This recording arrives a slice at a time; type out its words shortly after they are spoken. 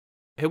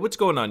Hey, what's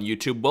going on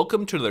YouTube?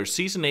 Welcome to another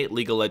Season 8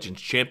 League of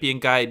Legends Champion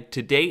Guide.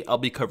 Today, I'll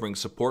be covering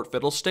support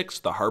Fiddlesticks,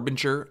 the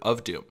Harbinger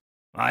of Doom.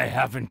 I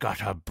haven't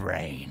got a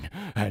brain,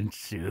 and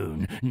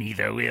soon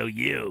neither will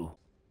you.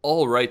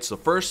 Alright, so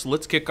first,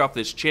 let's kick off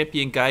this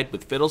champion guide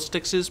with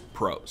Fiddlesticks'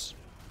 pros.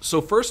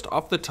 So first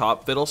off the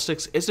top,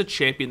 Fiddlesticks is a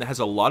champion that has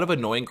a lot of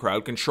annoying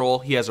crowd control.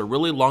 He has a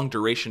really long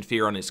duration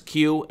fear on his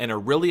Q, and a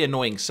really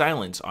annoying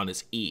silence on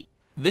his E.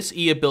 This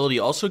E ability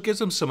also gives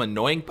him some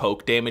annoying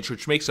poke damage,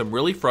 which makes him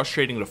really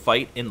frustrating to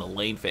fight in the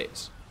lane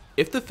phase.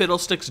 If the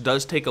Fiddlesticks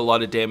does take a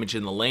lot of damage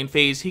in the lane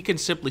phase, he can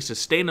simply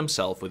sustain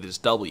himself with his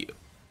W.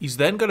 He's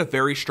then got a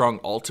very strong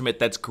ultimate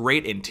that's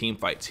great in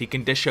teamfights. He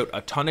can dish out a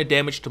ton of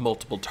damage to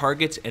multiple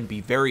targets and be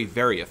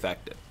very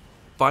effective.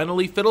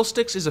 Finally,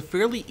 Fiddlesticks is a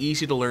fairly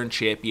easy to learn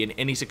champion,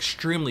 and he's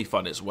extremely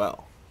fun as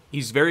well.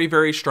 He's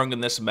very strong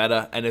in this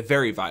meta and a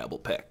very viable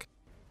pick.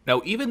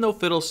 Now, even though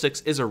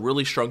Fiddlesticks is a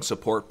really strong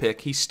support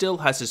pick, he still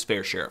has his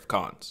fair share of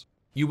cons.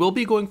 You will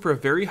be going for a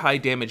very high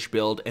damage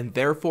build and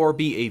therefore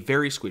be a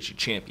very squishy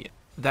champion.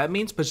 That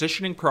means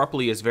positioning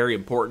properly is very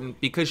important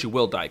because you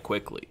will die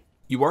quickly.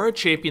 You are a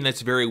champion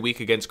that's very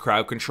weak against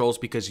crowd controls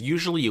because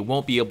usually you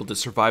won't be able to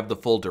survive the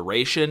full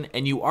duration,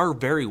 and you are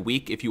very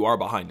weak if you are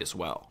behind as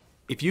well.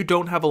 If you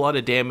don't have a lot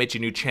of damage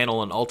and you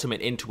channel an ultimate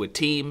into a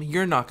team,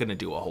 you're not going to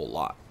do a whole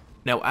lot.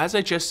 Now, as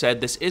I just said,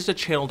 this is a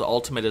channeled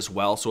ultimate as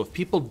well, so if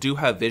people do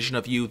have vision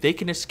of you, they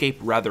can escape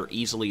rather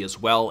easily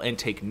as well and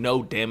take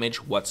no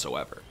damage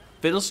whatsoever.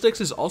 Fiddlesticks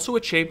is also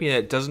a champion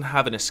that doesn't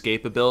have an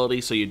escape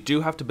ability, so you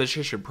do have to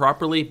position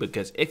properly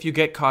because if you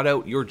get caught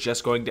out, you're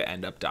just going to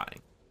end up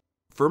dying.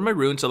 For my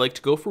runes, I like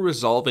to go for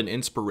Resolve and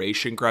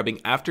Inspiration, grabbing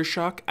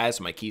Aftershock as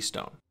my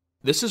keystone.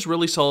 This is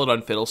really solid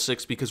on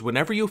Fiddlesticks because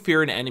whenever you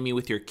fear an enemy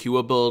with your Q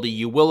ability,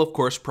 you will of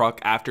course proc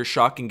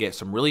Aftershock and get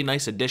some really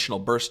nice additional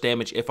burst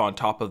damage if on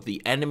top of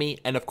the enemy,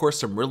 and of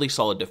course some really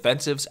solid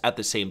defensives at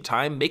the same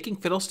time, making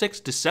Fiddlesticks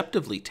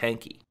deceptively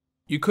tanky.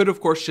 You could of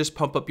course just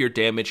pump up your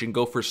damage and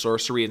go for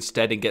Sorcery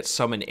instead and get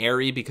Summon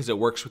Airy because it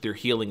works with your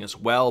healing as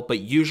well, but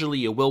usually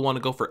you will want to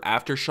go for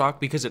Aftershock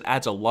because it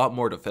adds a lot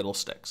more to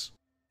Fiddlesticks.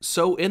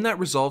 So in that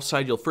Resolve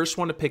side, you'll first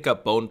want to pick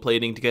up Bone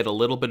Plating to get a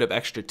little bit of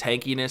extra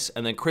tankiness,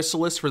 and then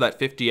Chrysalis for that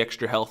 50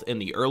 extra health in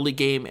the early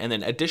game, and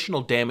then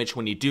additional damage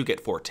when you do get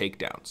 4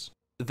 takedowns.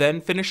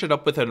 Then finish it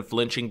up with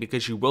Unflinching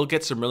because you will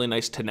get some really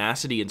nice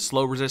tenacity and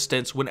slow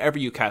resistance whenever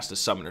you cast a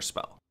summoner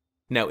spell.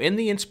 Now in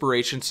the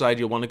Inspiration side,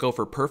 you'll want to go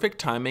for Perfect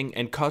Timing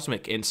and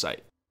Cosmic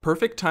Insight.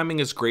 Perfect Timing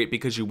is great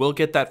because you will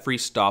get that free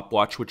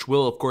stopwatch, which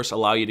will of course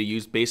allow you to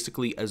use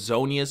basically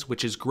Azonias,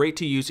 which is great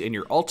to use in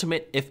your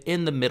ultimate if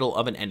in the middle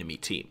of an enemy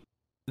team.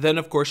 Then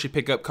of course you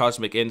pick up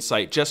Cosmic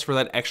Insight just for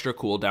that extra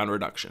cooldown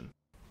reduction.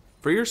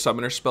 For your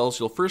summoner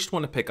spells, you'll first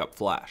want to pick up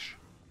Flash.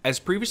 As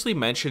previously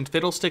mentioned,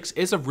 Fiddlesticks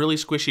is a really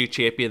squishy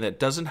champion that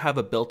doesn't have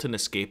a built-in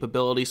escape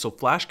ability, so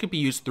Flash can be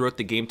used throughout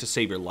the game to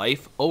save your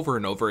life over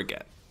and over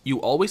again. You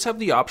always have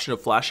the option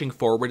of flashing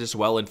forward as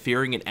well and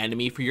fearing an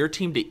enemy for your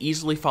team to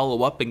easily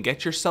follow up and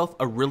get yourself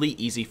a really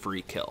easy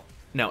free kill.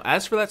 Now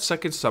as for that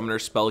second summoner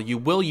spell, you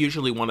will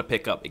usually want to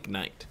pick up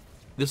Ignite.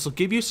 This will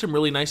give you some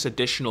really nice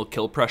additional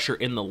kill pressure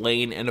in the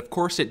lane, and of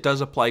course it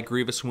does apply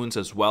Grievous Wounds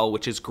as well,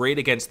 which is great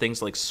against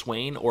things like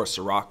Swain or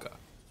Soraka.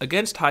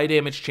 Against high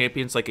damage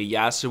champions like a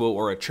Yasuo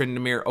or a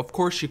Tryndamere, of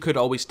course you could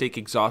always take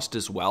Exhaust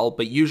as well,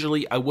 but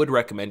usually I would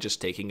recommend just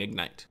taking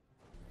Ignite.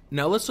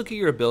 Now let's look at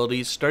your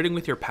abilities, starting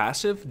with your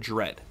passive,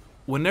 Dread.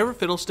 Whenever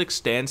Fiddlesticks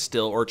stands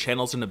still or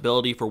channels an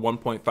ability for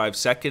 1.5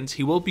 seconds,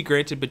 he will be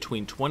granted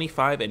between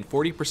 25 and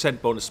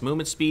 40% bonus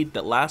movement speed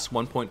that lasts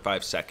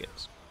 1.5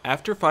 seconds.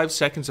 After 5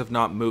 seconds of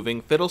not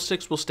moving,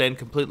 Fiddlesticks will stand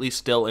completely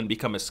still and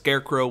become a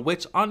scarecrow,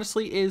 which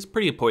honestly is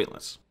pretty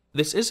pointless.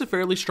 This is a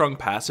fairly strong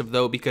passive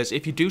though, because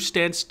if you do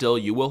stand still,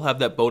 you will have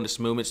that bonus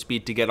movement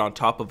speed to get on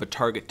top of a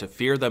target to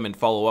fear them and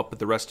follow up with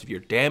the rest of your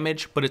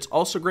damage, but it's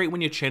also great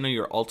when you channel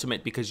your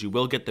ultimate because you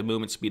will get the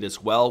movement speed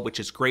as well, which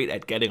is great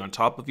at getting on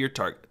top of your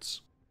targets.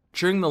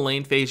 During the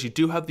lane phase, you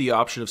do have the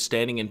option of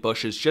standing in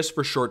bushes just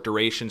for short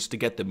durations to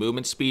get the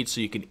movement speed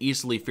so you can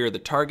easily fear the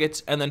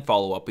targets and then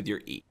follow up with your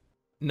E.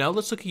 Now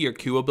let's look at your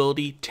Q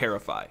ability,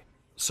 Terrify.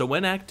 So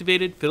when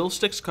activated,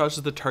 Fiddlesticks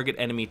causes the target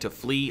enemy to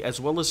flee as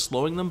well as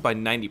slowing them by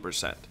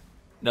 90%.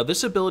 Now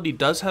this ability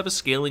does have a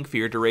scaling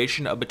fear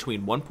duration of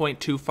between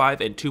 1.25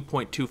 and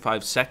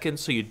 2.25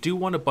 seconds, so you do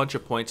want a bunch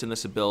of points in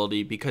this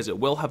ability because it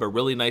will have a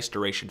really nice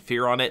duration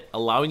fear on it,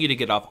 allowing you to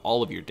get off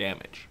all of your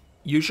damage.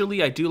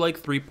 Usually I do like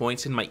 3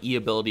 points in my E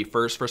ability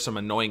first for some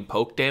annoying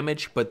poke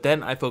damage, but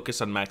then I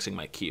focus on maxing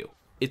my Q.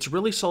 It's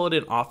really solid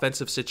in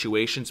offensive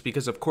situations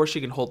because of course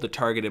you can hold the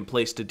target in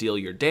place to deal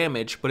your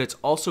damage, but it's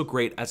also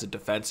great as a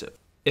defensive.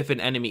 If an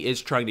enemy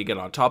is trying to get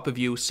on top of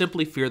you,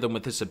 simply fear them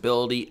with this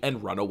ability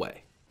and run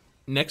away.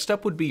 Next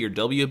up would be your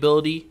W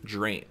ability,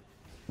 Drain.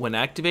 When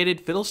activated,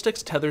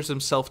 Fiddlesticks tethers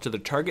himself to the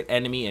target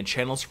enemy and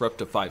channels for up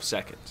to 5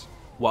 seconds.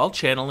 While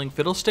channeling,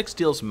 Fiddlesticks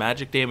deals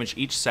magic damage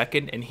each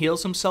second and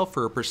heals himself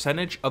for a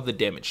percentage of the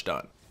damage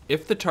done.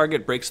 If the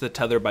target breaks the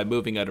tether by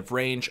moving out of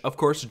range, of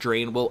course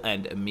Drain will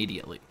end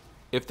immediately.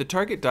 If the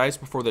target dies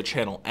before the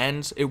channel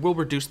ends, it will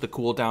reduce the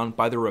cooldown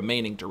by the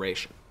remaining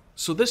duration.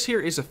 So this here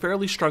is a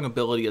fairly strong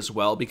ability as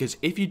well, because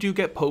if you do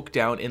get poked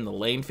down in the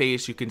lane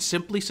phase, you can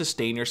simply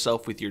sustain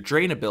yourself with your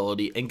drain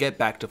ability and get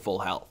back to full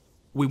health.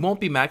 We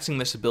won't be maxing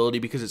this ability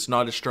because it's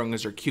not as strong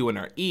as our Q and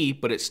our E,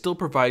 but it still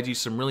provides you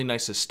some really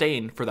nice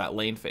sustain for that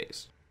lane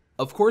phase.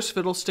 Of course,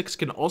 Fiddlesticks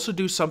can also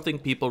do something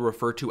people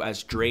refer to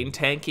as drain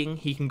tanking.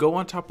 He can go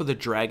on top of the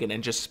dragon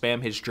and just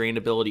spam his drain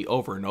ability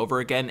over and over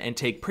again and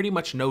take pretty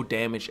much no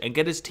damage and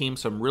get his team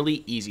some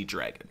really easy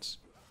dragons.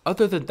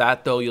 Other than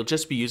that though, you'll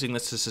just be using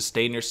this to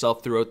sustain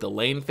yourself throughout the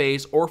lane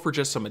phase or for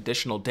just some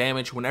additional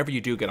damage whenever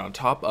you do get on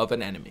top of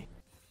an enemy.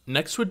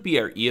 Next would be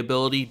our E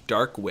ability,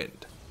 Dark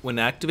Wind. When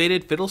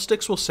activated,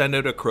 Fiddlesticks will send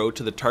out a crow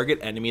to the target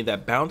enemy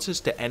that bounces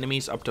to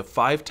enemies up to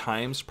 5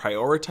 times,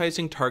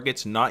 prioritizing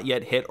targets not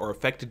yet hit or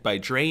affected by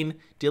drain,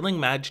 dealing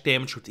magic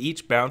damage with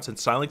each bounce and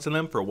silencing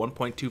them for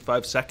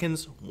 1.25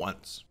 seconds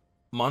once.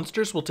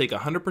 Monsters will take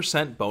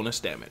 100% bonus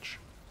damage.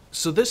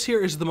 So this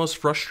here is the most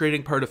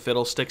frustrating part of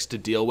Fiddlesticks to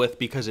deal with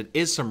because it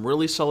is some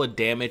really solid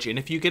damage, and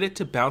if you get it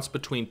to bounce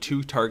between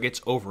 2 targets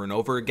over and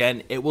over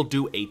again, it will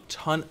do a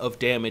ton of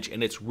damage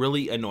and it's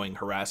really annoying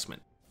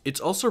harassment. It's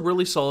also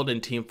really solid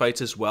in team fights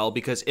as well,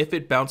 because if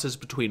it bounces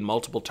between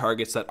multiple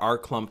targets that are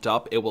clumped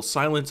up, it will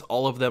silence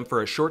all of them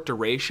for a short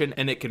duration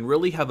and it can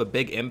really have a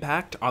big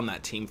impact on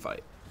that team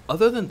fight.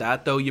 Other than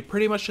that though, you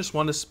pretty much just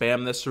want to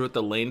spam this throughout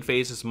the lane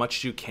phase as much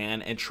as you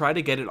can and try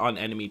to get it on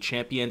enemy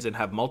champions and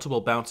have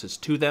multiple bounces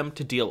to them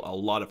to deal a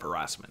lot of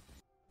harassment.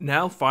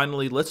 Now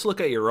finally, let's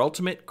look at your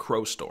ultimate,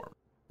 Crowstorm.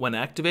 When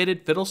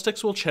activated,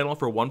 Fiddlesticks will channel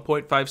for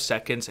 1.5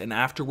 seconds and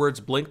afterwards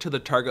blink to the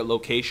target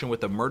location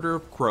with a murder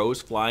of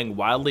crows flying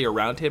wildly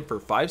around him for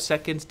 5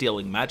 seconds,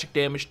 dealing magic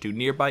damage to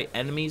nearby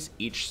enemies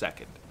each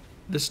second.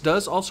 This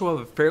does also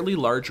have a fairly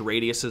large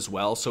radius as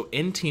well, so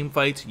in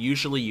teamfights,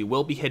 usually you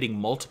will be hitting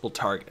multiple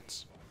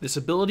targets. This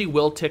ability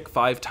will tick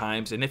 5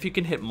 times, and if you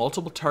can hit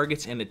multiple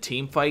targets in a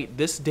teamfight,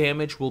 this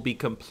damage will be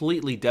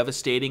completely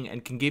devastating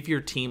and can give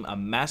your team a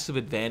massive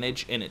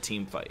advantage in a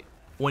teamfight.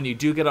 When you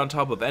do get on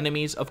top of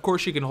enemies, of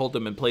course you can hold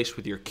them in place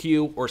with your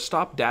Q or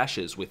stop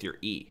dashes with your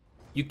E.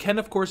 You can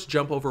of course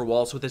jump over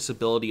walls with this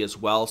ability as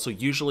well, so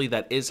usually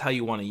that is how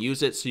you want to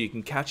use it so you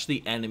can catch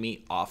the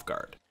enemy off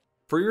guard.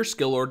 For your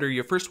skill order,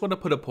 you first want to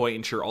put a point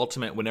into your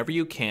ultimate whenever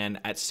you can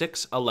at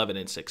 6, 11,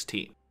 and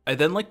 16. I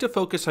then like to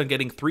focus on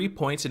getting 3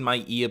 points in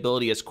my E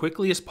ability as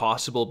quickly as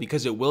possible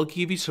because it will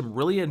give you some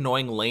really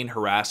annoying lane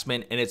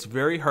harassment and it's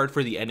very hard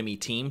for the enemy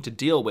team to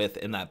deal with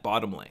in that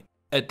bottom lane.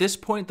 At this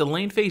point, the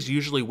lane phase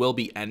usually will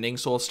be ending,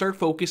 so I'll start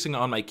focusing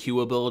on my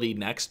Q ability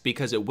next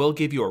because it will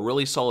give you a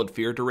really solid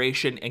fear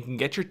duration and can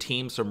get your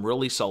team some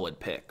really solid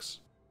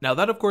picks. Now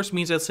that of course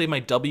means I'd save my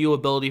W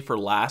ability for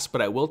last,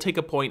 but I will take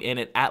a point in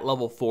it at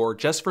level 4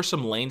 just for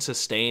some lane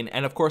sustain,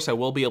 and of course I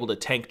will be able to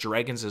tank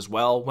dragons as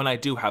well when I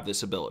do have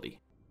this ability.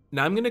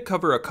 Now I'm going to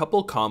cover a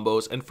couple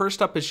combos, and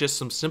first up is just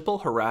some simple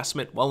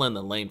harassment while in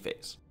the lane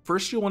phase.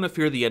 First you want to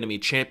fear the enemy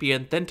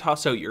champion, then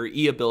toss out your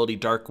E ability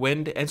Dark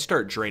Wind and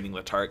start draining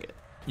the target.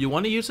 You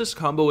want to use this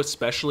combo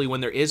especially when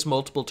there is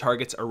multiple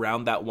targets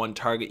around that one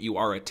target you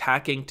are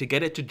attacking to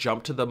get it to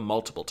jump to them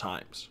multiple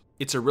times.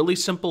 It's a really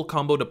simple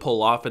combo to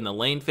pull off in the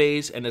lane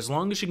phase, and as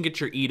long as you can get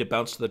your E to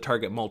bounce to the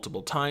target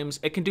multiple times,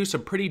 it can do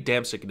some pretty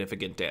damn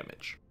significant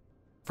damage.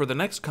 For the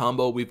next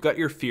combo, we've got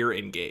your Fear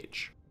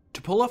Engage.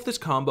 To pull off this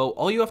combo,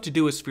 all you have to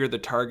do is fear the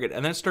target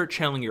and then start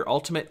channeling your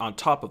ultimate on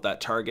top of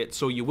that target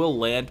so you will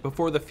land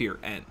before the fear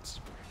ends.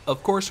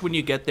 Of course, when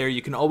you get there,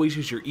 you can always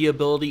use your E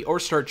ability or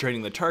start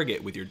draining the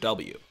target with your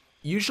W.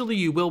 Usually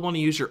you will want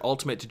to use your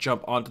ultimate to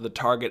jump onto the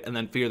target and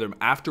then fear them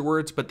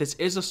afterwards, but this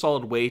is a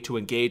solid way to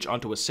engage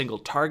onto a single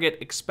target,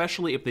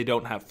 especially if they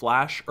don't have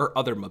flash or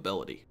other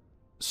mobility.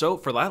 So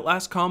for that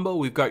last combo,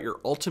 we've got your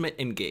ultimate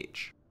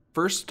Engage.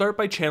 First, start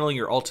by channeling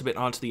your ultimate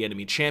onto the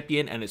enemy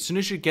champion, and as soon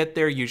as you get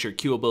there, use your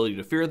Q ability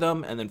to fear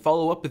them, and then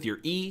follow up with your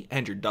E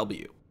and your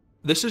W.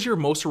 This is your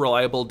most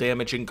reliable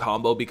damaging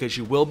combo because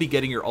you will be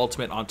getting your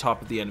ultimate on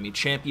top of the enemy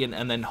champion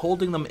and then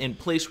holding them in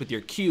place with your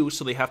Q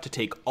so they have to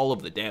take all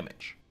of the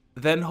damage.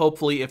 Then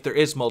hopefully if there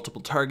is multiple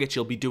targets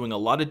you'll be doing a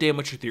lot of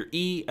damage with your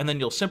E and then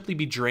you'll simply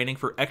be draining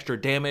for extra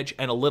damage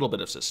and a little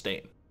bit of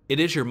sustain. It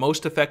is your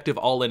most effective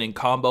all-in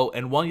combo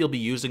and one you'll be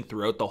using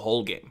throughout the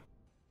whole game.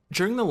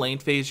 During the lane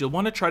phase, you'll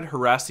want to try to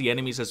harass the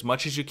enemies as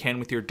much as you can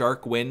with your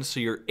Dark Wind so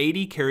your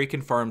AD carry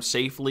can farm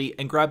safely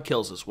and grab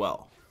kills as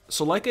well.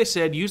 So like I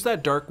said, use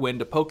that Dark Wind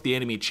to poke the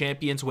enemy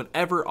champions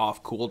whenever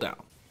off cooldown.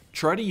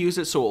 Try to use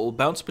it so it will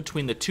bounce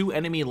between the 2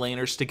 enemy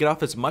laners to get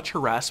off as much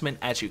harassment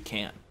as you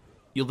can.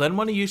 You'll then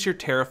want to use your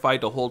Terrify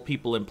to hold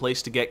people in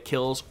place to get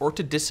kills or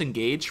to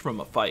disengage from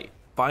a fight.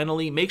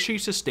 Finally, make sure you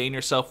sustain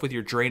yourself with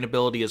your Drain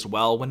ability as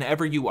well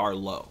whenever you are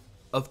low.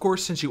 Of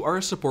course, since you are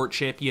a support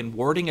champion,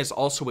 warding is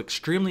also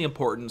extremely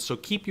important, so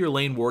keep your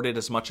lane warded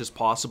as much as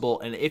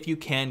possible, and if you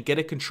can, get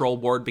a control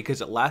ward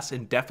because it lasts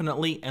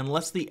indefinitely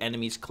unless the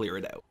enemies clear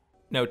it out.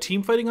 Now,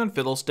 teamfighting on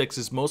Fiddlesticks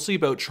is mostly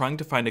about trying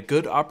to find a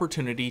good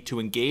opportunity to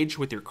engage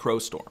with your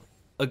Crowstorm.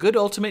 A good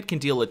ultimate can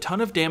deal a ton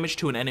of damage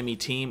to an enemy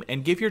team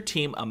and give your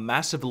team a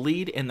massive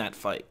lead in that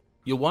fight.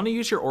 You'll want to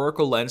use your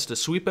Oracle Lens to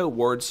sweep out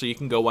wards so you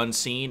can go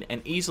unseen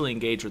and easily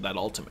engage with that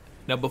ultimate.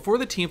 Now before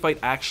the teamfight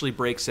actually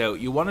breaks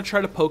out, you want to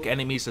try to poke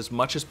enemies as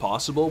much as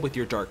possible with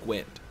your Dark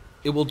Wind.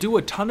 It will do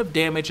a ton of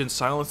damage and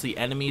silence the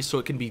enemies, so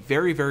it can be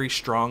very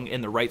strong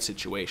in the right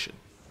situation.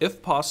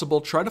 If possible,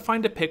 try to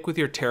find a pick with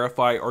your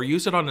Terrify or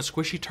use it on a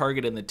squishy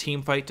target in the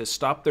teamfight to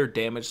stop their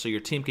damage so your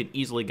team can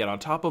easily get on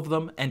top of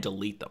them and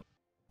delete them.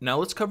 Now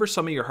let's cover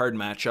some of your hard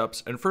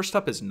matchups, and first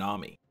up is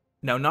Nami.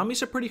 Now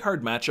Nami's a pretty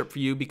hard matchup for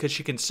you because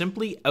she can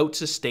simply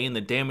out-sustain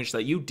the damage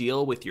that you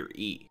deal with your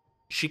E.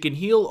 She can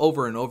heal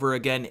over and over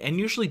again and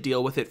usually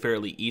deal with it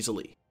fairly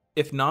easily.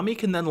 If Nami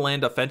can then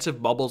land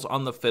offensive bubbles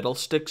on the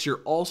Fiddlesticks,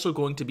 you're also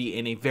going to be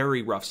in a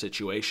very rough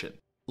situation.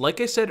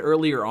 Like I said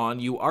earlier on,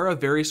 you are a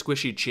very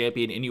squishy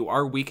champion and you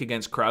are weak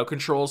against crowd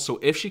control, so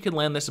if she can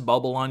land this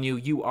bubble on you,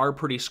 you are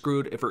pretty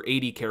screwed if her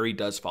AD carry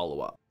does follow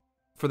up.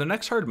 For the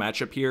next hard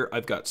matchup here,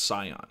 I've got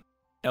Sion.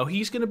 Now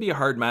he's going to be a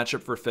hard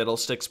matchup for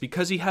Fiddlesticks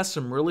because he has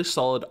some really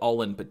solid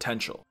all-in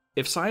potential.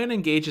 If Sion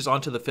engages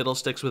onto the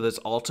Fiddlesticks with his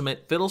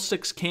ultimate,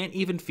 Fiddlesticks can't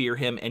even fear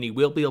him and he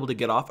will be able to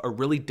get off a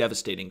really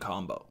devastating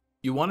combo.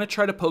 You want to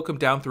try to poke him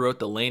down throughout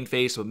the lane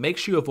phase, but make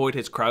sure you avoid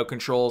his crowd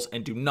controls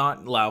and do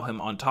not allow him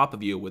on top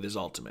of you with his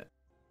ultimate.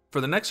 For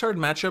the next hard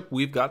matchup,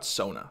 we've got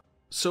Sona.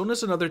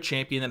 Sona's another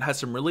champion that has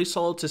some really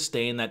solid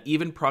sustain that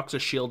even procs a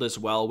shield as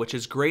well, which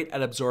is great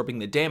at absorbing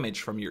the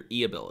damage from your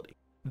E ability.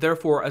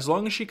 Therefore, as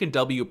long as she can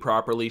W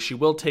properly, she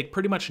will take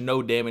pretty much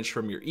no damage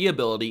from your E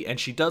ability, and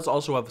she does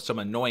also have some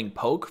annoying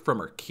poke from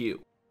her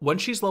Q.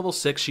 Once she's level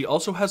 6, she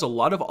also has a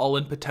lot of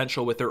all-in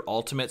potential with her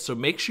ultimate, so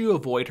make sure you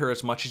avoid her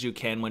as much as you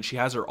can when she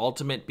has her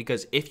ultimate,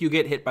 because if you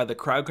get hit by the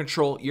crowd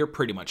control, you're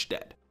pretty much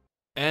dead.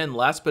 And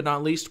last but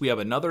not least, we have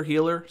another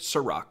healer,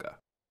 Soraka.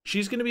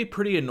 She's going to be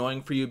pretty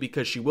annoying for you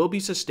because she will be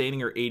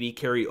sustaining her AD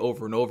carry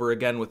over and over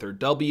again with her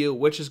W,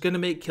 which is going to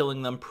make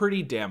killing them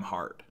pretty damn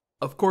hard.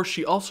 Of course,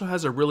 she also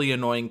has a really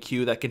annoying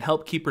Q that can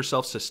help keep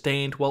herself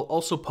sustained while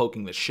also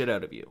poking the shit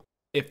out of you.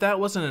 If that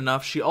wasn't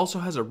enough, she also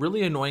has a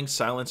really annoying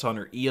silence on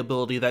her E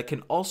ability that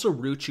can also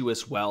root you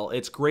as well.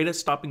 It's great at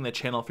stopping the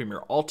channel from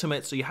your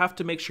ultimate, so you have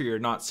to make sure you're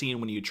not seen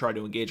when you try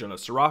to engage on a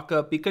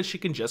Soraka because she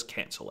can just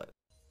cancel it.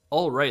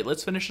 Alright,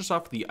 let's finish this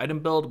off with the item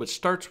build, which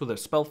starts with a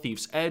Spell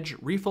Thief's Edge,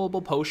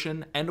 refillable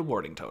potion, and a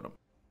warding totem.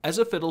 As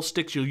a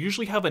Fiddlesticks, you'll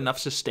usually have enough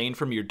sustain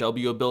from your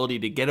W ability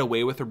to get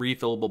away with a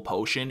refillable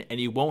potion,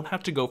 and you won't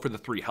have to go for the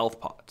 3 health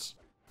pots.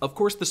 Of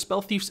course, the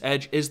Spell Thief's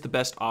Edge is the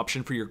best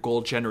option for your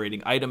gold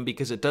generating item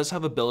because it does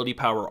have ability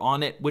power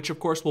on it, which of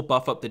course will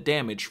buff up the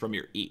damage from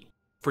your E.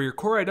 For your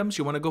core items,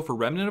 you want to go for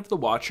Remnant of the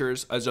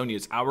Watchers,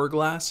 Azonia's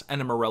Hourglass,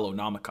 and a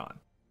Morellonomicon.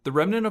 The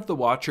Remnant of the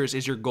Watchers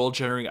is your gold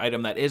generating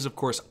item that is of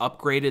course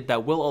upgraded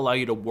that will allow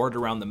you to ward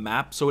around the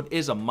map, so it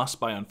is a must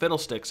buy on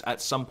Fiddlesticks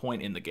at some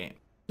point in the game.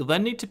 You'll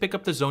then need to pick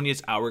up the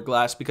Zonia's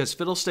Hourglass because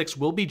Fiddlesticks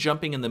will be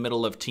jumping in the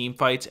middle of team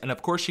fights, and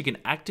of course you can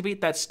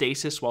activate that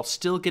stasis while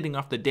still getting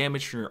off the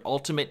damage from your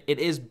ultimate. It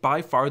is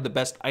by far the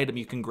best item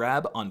you can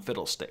grab on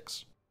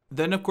Fiddlesticks.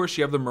 Then of course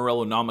you have the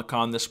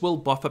Morellonomicon. This will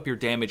buff up your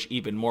damage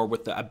even more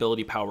with the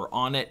ability power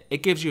on it.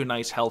 It gives you a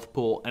nice health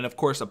pool and of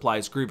course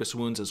applies Grievous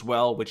Wounds as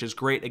well, which is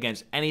great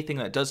against anything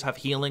that does have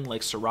healing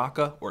like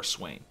Soraka or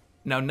Swain.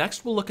 Now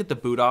next we'll look at the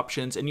boot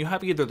options, and you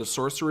have either the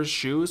Sorcerer's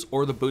Shoes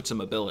or the Boots of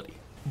Mobility.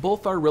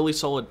 Both are really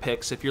solid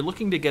picks. If you're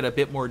looking to get a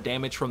bit more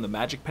damage from the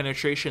magic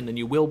penetration, then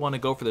you will want to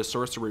go for the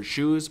Sorcerer's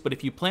Shoes, but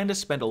if you plan to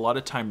spend a lot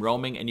of time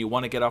roaming and you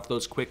want to get off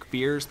those quick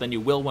fears, then you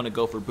will want to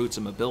go for Boots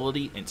of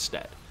Mobility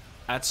instead.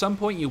 At some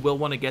point you will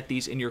want to get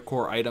these in your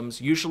core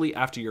items, usually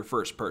after your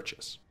first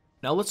purchase.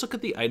 Now let's look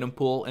at the item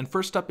pool, and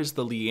first up is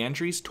the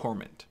Liandry's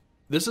Torment.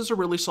 This is a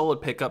really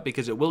solid pickup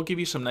because it will give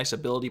you some nice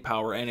ability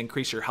power and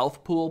increase your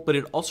health pool, but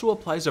it also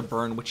applies a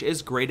burn which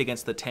is great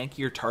against the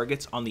tankier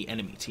targets on the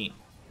enemy team.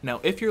 Now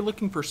if you're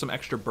looking for some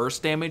extra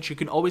burst damage, you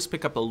can always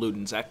pick up a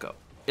Luden's Echo.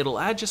 It'll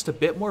add just a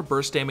bit more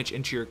burst damage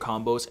into your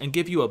combos and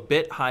give you a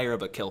bit higher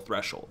of a kill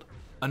threshold.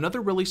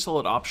 Another really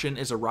solid option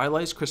is a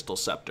Rylai's Crystal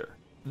Scepter.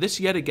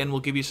 This yet again will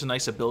give you some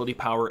nice ability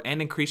power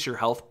and increase your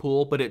health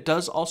pool, but it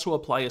does also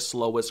apply a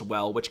slow as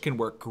well, which can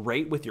work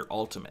great with your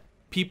ultimate.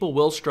 People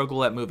will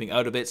struggle at moving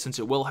out of it since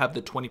it will have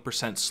the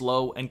 20%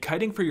 slow, and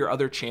kiting for your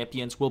other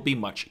champions will be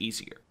much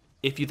easier.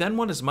 If you then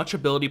want as much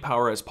ability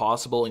power as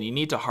possible and you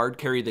need to hard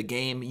carry the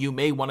game, you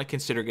may want to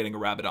consider getting a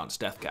Rabadon's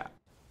Deathcap.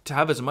 To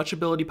have as much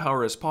ability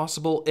power as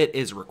possible, it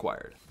is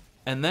required.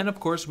 And then of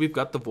course we've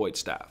got the Void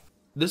Staff.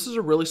 This is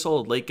a really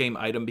solid late game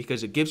item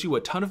because it gives you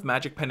a ton of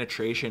magic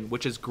penetration,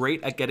 which is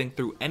great at getting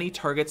through any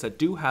targets that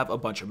do have a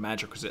bunch of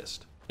magic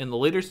resist. In the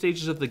later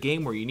stages of the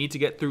game where you need to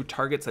get through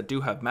targets that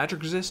do have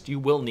magic resist, you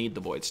will need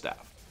the Void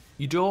Staff.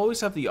 You do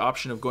always have the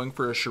option of going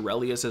for a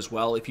Shirelia's as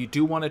well if you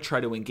do want to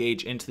try to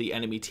engage into the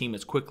enemy team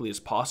as quickly as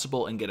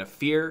possible and get a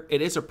fear.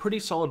 It is a pretty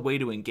solid way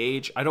to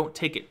engage. I don't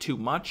take it too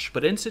much,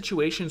 but in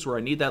situations where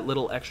I need that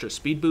little extra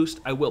speed boost,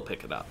 I will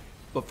pick it up.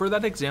 But for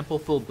that example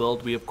full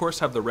build, we of course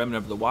have the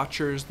Remnant of the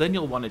Watchers, then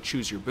you'll want to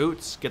choose your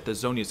boots, get the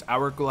Zonia's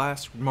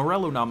Hourglass,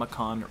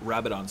 Morellonomicon,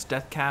 Rabadon's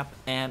Deathcap,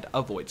 and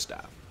a Void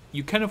Staff.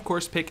 You can of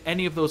course pick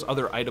any of those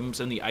other items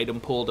in the item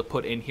pool to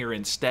put in here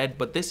instead,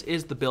 but this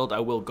is the build I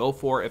will go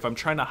for if I'm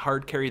trying to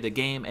hard carry the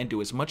game and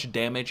do as much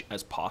damage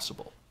as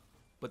possible.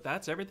 But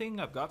that's everything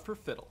I've got for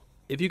Fiddle.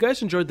 If you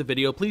guys enjoyed the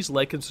video, please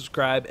like and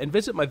subscribe, and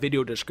visit my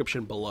video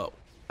description below.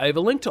 I have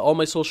a link to all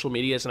my social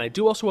medias, and I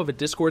do also have a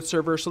Discord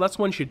server, so that's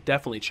one you should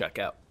definitely check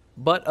out.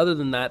 But other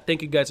than that,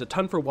 thank you guys a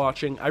ton for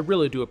watching, I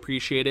really do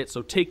appreciate it,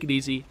 so take it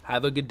easy,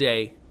 have a good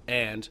day,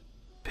 and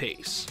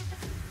peace.